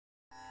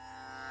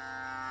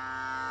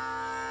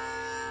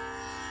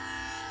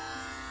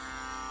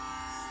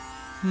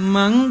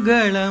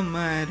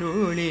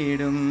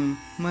மங்களமருளிடும்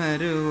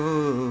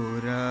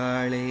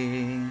மருவூராளே,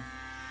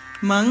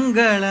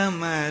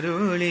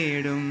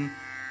 மங்களமருளிடும்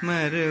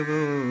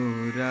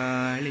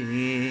மருவூராளே,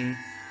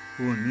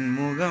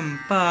 உன்முகம்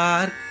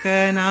பார்க்க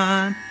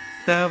நான்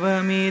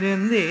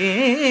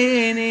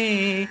தவமிருந்தேனே.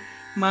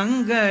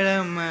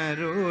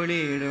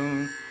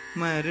 மங்களமருளிடும்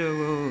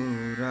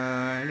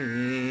மருவூராளே,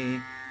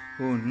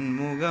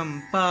 உன்முகம்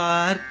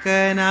பார்க்க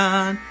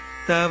நான்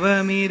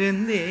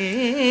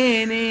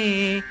தவமிருந்தேனே.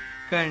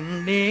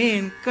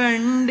 கண்டேன்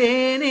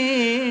கண்டேனே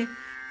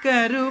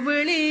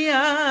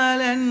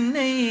கருவிழியால்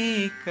அன்னை,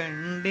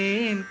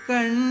 கண்டேன்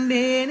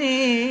கண்டேனே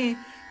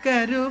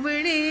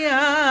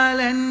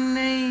கருவிழியால்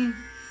அன்னை.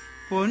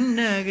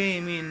 பொன்னகை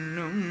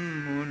மின்னும்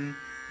உன்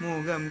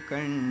முகம்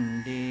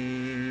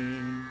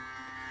கண்டேன்,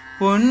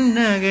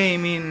 பொன்னகை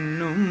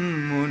மின்னும்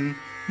உன்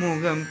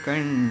முகம்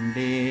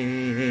கண்டேன்.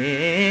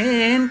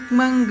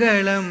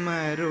 மங்களம்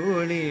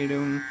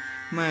அருளிடும்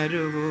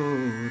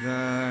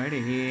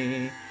மருவூராளே,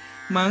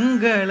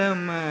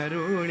 மங்களம்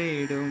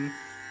அருளிடும்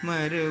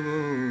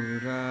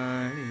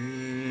மருவூராளே.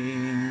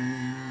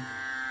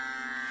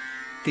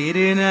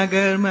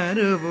 திருநகர்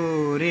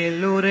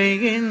மருவூரில்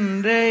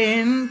உரைகின்ற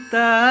என்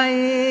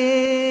தாயே,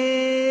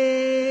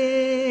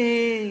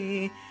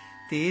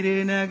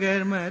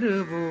 திருநகர்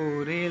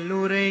மருவூரில்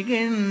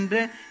உரைகின்ற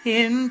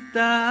என்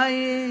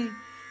தாயே,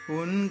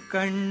 உன்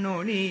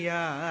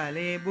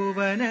கண்ணொளியாலே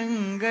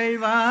புவனங்கள்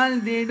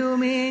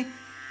வாழ்ந்திடுமே.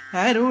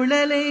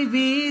 அருளலை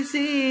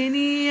வீசி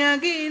நீ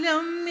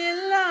அகிலம்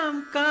எல்லாம்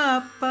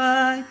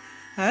காப்பாய்,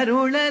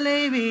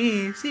 அருளலை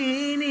வீசி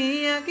நீ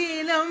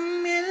அகிலம்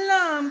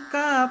எல்லாம்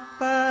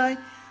காப்பாய்.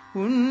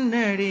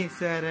 உன்னடி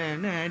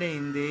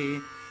சரணடைந்தே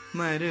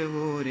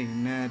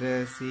மருவூரின்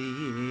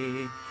அரசியே,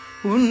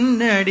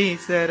 உன்னடி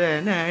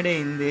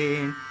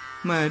சரணடைந்தேன்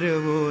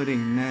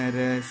மருவூரின்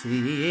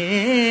அரசியே.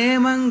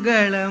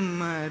 மங்களம்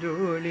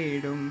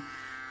அருளிடும்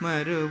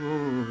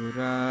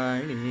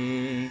மருவூராளே,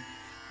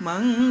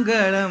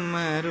 மங்களம்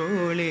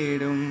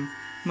அருளிடும்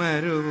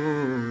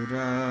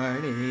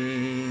மருவூராளே.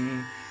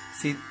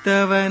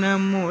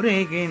 சித்தவனம்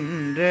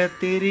முறைகின்ற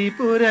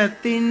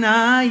திரிபுரத்தின்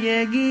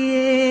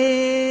நாயகியே,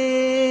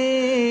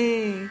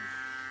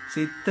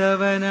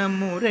 சித்தவனம்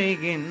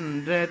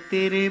முறைகின்ற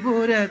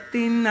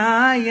திரிபுரத்தின்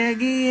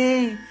நாயகியே.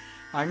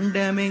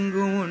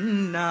 அண்டமெங்கும்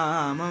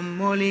உன்னாமம்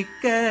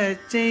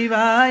ஒலிக்கச்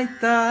செய்வாய்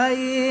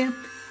தாயே,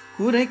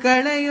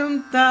 குறைகளையும்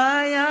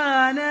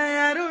தாயான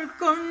அருள்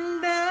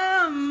கொண்ட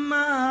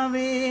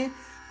அம்மாவே,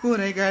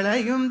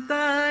 குறைகளையும்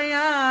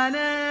தாயான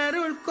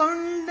அருள்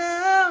கொண்ட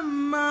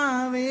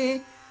அம்மாவே.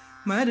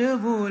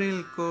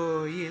 மருவூரில்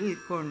கோயில்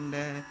கொண்ட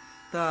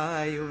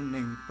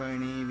தாயுன்னை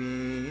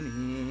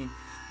பணிவேனே,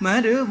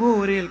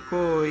 மருவூரில்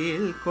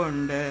கோயில்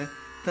கொண்ட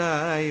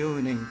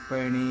தாயுனை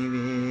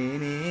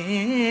பணிவேனே.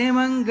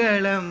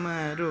 மங்களம்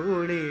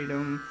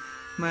அருளிடும்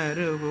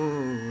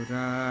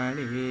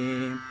மருவூராளே,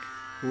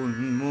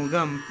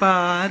 உன்முகம்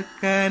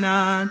பார்க்க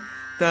நான்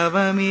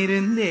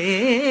தவமிருந்தேனே.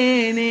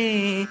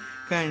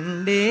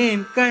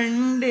 கண்டேன்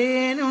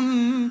கண்டேன் உன்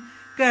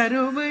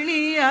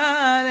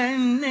கருவிழியால்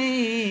அன்னை,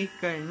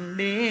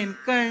 கண்டேன்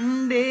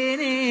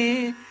கண்டேனே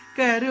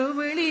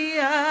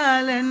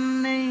கருவிழியால்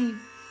அன்னை.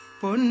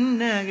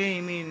 பொன்னகை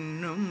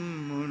மின்னும்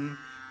உன்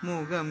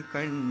முகம்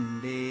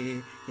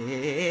கண்டேன்.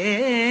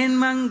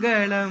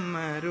 மங்களம்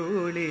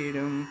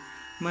அருளிடும்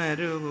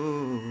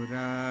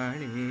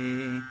மருவூராளே,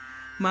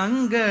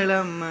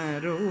 மங்களம்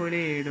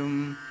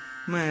அருளிடும்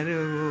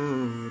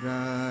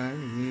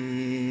மருவூராளே.